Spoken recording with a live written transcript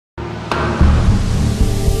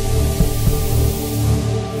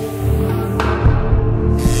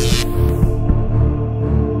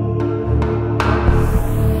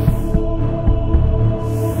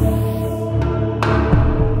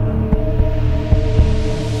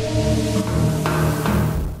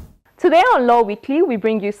Today on Law Weekly, we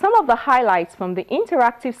bring you some of the highlights from the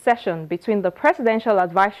interactive session between the Presidential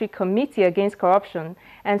Advisory Committee Against Corruption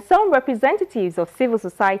and some representatives of civil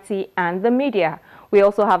society and the media. We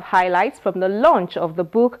also have highlights from the launch of the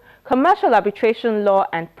book Commercial Arbitration Law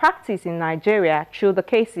and Practice in Nigeria Through the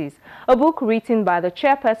Cases, a book written by the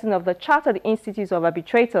chairperson of the Chartered Institute of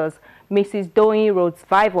Arbitrators, Mrs. Doyin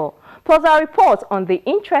Rhodes-Vival. Plus our report on the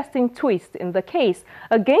interesting twist in the case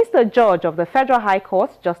against the judge of the Federal High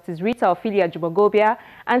Court, Justice Rita Ophelia Jumogobia,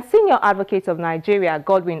 and Senior Advocate of Nigeria,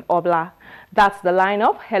 Godwin Obla. That's the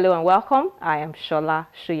lineup. Hello and welcome. I am Shola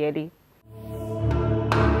Shuyeli.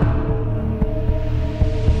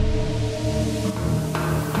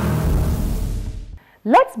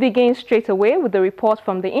 Let's begin straight away with the report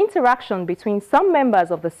from the interaction between some members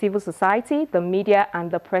of the civil society, the media, and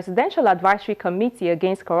the Presidential Advisory Committee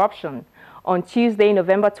Against Corruption. On Tuesday,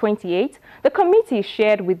 November 28, the committee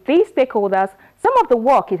shared with these stakeholders some of the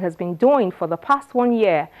work it has been doing for the past 1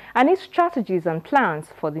 year and its strategies and plans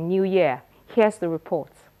for the new year. Here's the report.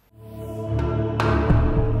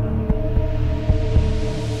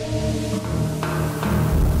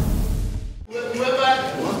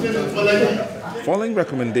 Following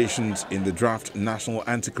recommendations in the draft National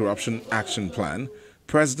Anti-Corruption Action Plan,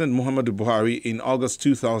 President Muhammadu Buhari in August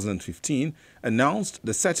 2015 announced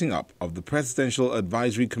the setting up of the Presidential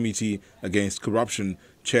Advisory Committee Against Corruption,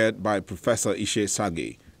 chaired by Professor Ishe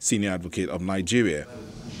Sage, Senior Advocate of Nigeria.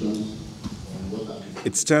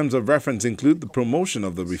 Its terms of reference include the promotion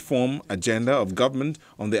of the reform agenda of government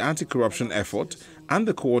on the anti-corruption effort and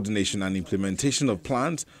the coordination and implementation of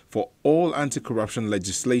plans for all anti-corruption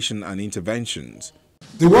legislation and interventions.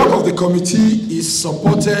 The work of the committee is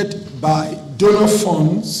supported by donor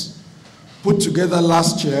funds put together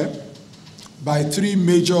last year by 3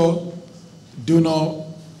 major donor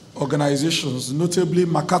organizations, notably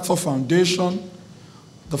MacArthur Foundation,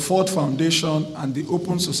 the Ford Foundation, and the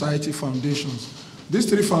Open Society Foundations. These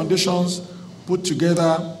 3 foundations put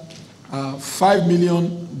together $5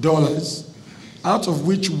 million, out of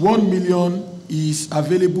which $1 million is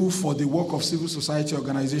available for the work of civil society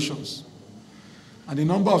organizations. And a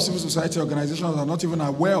number of civil society organizations are not even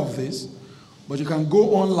aware of this, but you can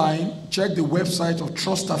go online, check the website of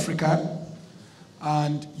Trust Africa,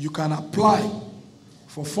 and you can apply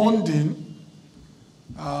for funding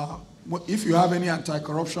if you have any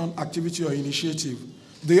anti-corruption activity or initiative.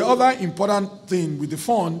 The other important thing with the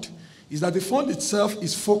fund is that the fund itself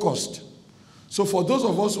is focused. So for those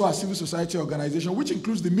of us who are civil society organizations, which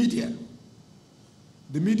includes the media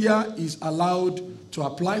is allowed to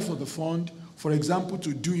apply for the fund, for example,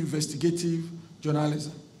 to do investigative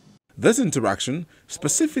journalism. This interaction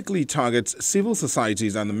specifically targets civil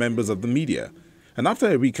societies and the members of the media. And after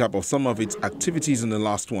a recap of some of its activities in the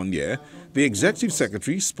last 1 year, the Executive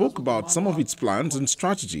Secretary spoke about some of its plans and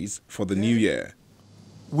strategies for the new year.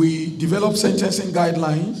 We developed sentencing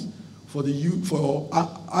guidelines for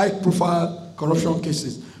high-profile corruption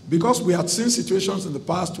cases because we had seen situations in the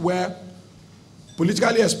past where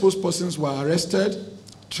politically exposed persons were arrested,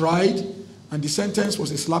 tried, and the sentence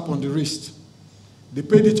was a slap on the wrist. They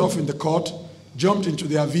paid it off in the court, jumped into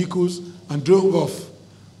their vehicles, and drove off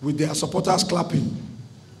with their supporters clapping.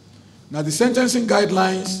 Now, the sentencing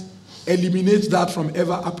guidelines eliminate that from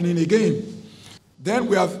ever happening again. Then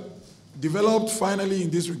we have developed, finally,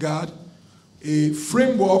 in this regard, a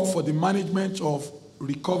framework for the management of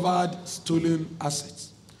recovered stolen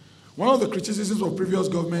assets. One of the criticisms of previous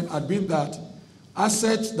government had been that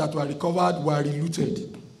assets that were recovered were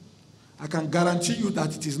relooted. I can guarantee you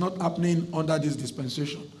that it is not happening under this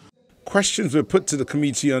dispensation. Questions were put to the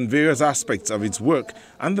committee on various aspects of its work,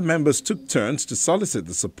 and the members took turns to solicit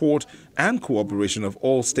the support and cooperation of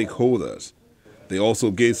all stakeholders. They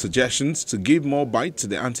also gave suggestions to give more bite to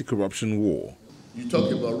the anti-corruption war. You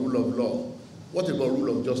talk about rule of law. What about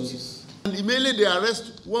rule of justice? And immediately they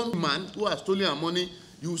arrest one man who has stolen our money,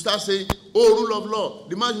 you start saying, oh, rule of law,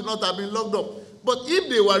 the man should not have been locked up. But if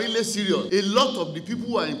they were really serious, a lot of the people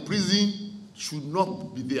who are in prison should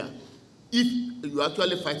not be there if you're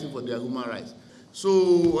actually fighting for their human rights.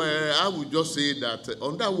 So I would just say that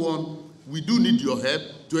on that one, we do need your help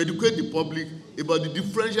to educate the public about the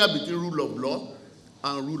differential between rule of law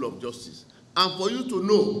and rule of justice. And for you to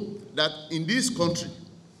know that in this country,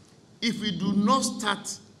 if we do not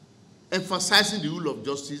start emphasizing the rule of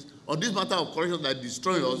justice on this matter of corruption that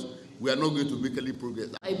destroys us, we are not going to make any progress.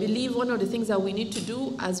 I believe one of the things that we need to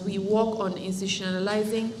do as we work on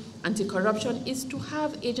institutionalizing anti-corruption is to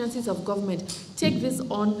have agencies of government take this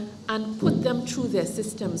on and put them through their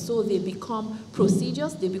system so they become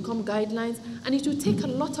procedures, they become guidelines, and it will take a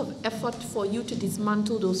lot of effort for you to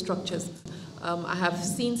dismantle those structures. I have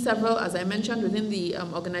seen several, as I mentioned, within the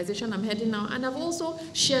organization I'm heading now, and I've also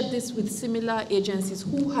shared this with similar agencies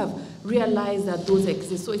who have realized that those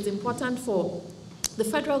exist. So it's important for the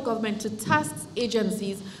federal government to task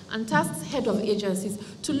agencies and task head of agencies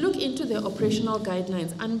to look into their operational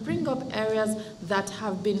guidelines and bring up areas that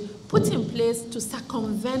have been put in place to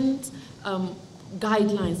circumvent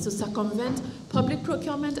guidelines, to circumvent Public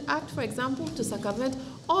Procurement Act, for example, to circumvent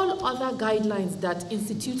all other guidelines that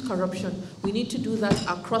institute corruption. We need to do that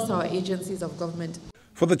across our agencies of government.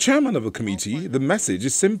 For the chairman of the committee, the message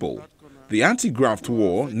is simple. The anti-graft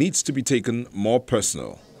war needs to be taken more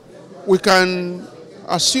personal. We can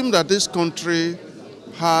assume that this country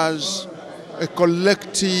has a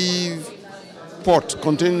collective pot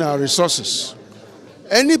containing our resources.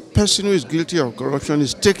 Any person who is guilty of corruption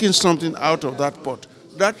is taking something out of that pot.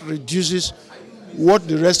 That reduces what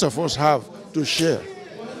the rest of us have to share.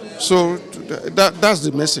 So that's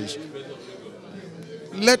the message.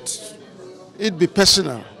 Let it be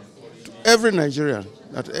personal to every Nigerian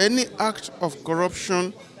that any act of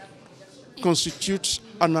corruption constitutes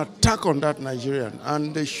an attack on that Nigerian,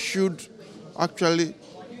 and they should actually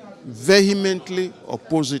vehemently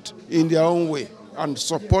oppose it in their own way and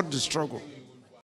support the struggle.